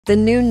The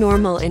new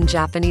normal in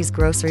Japanese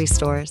grocery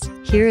stores.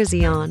 Here is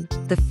Aeon,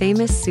 the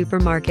famous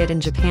supermarket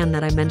in Japan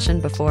that I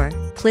mentioned before.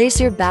 Place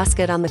your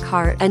basket on the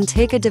cart and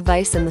take a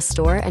device in the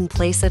store and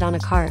place it on a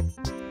cart.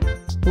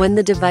 When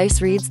the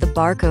device reads the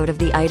barcode of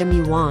the item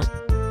you want,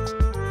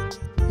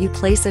 you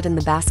place it in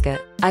the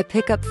basket. I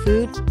pick up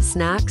food,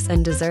 snacks,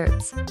 and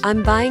desserts.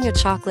 I'm buying a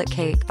chocolate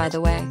cake, by the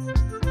way.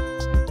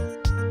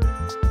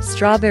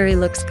 Strawberry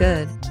looks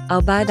good.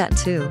 I'll buy that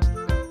too.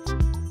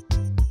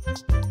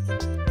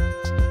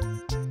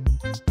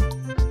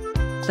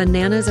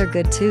 Bananas are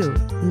good too.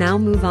 Now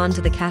move on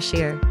to the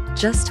cashier.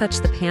 Just touch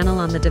the panel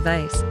on the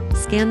device,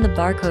 scan the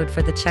barcode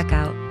for the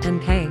checkout,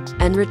 and pay.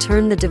 And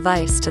return the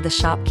device to the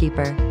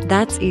shopkeeper.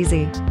 That's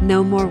easy.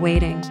 No more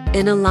waiting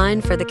in a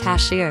line for the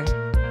cashier.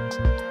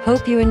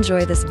 Hope you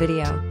enjoy this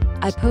video.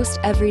 I post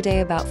every day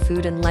about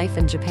food and life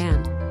in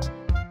Japan.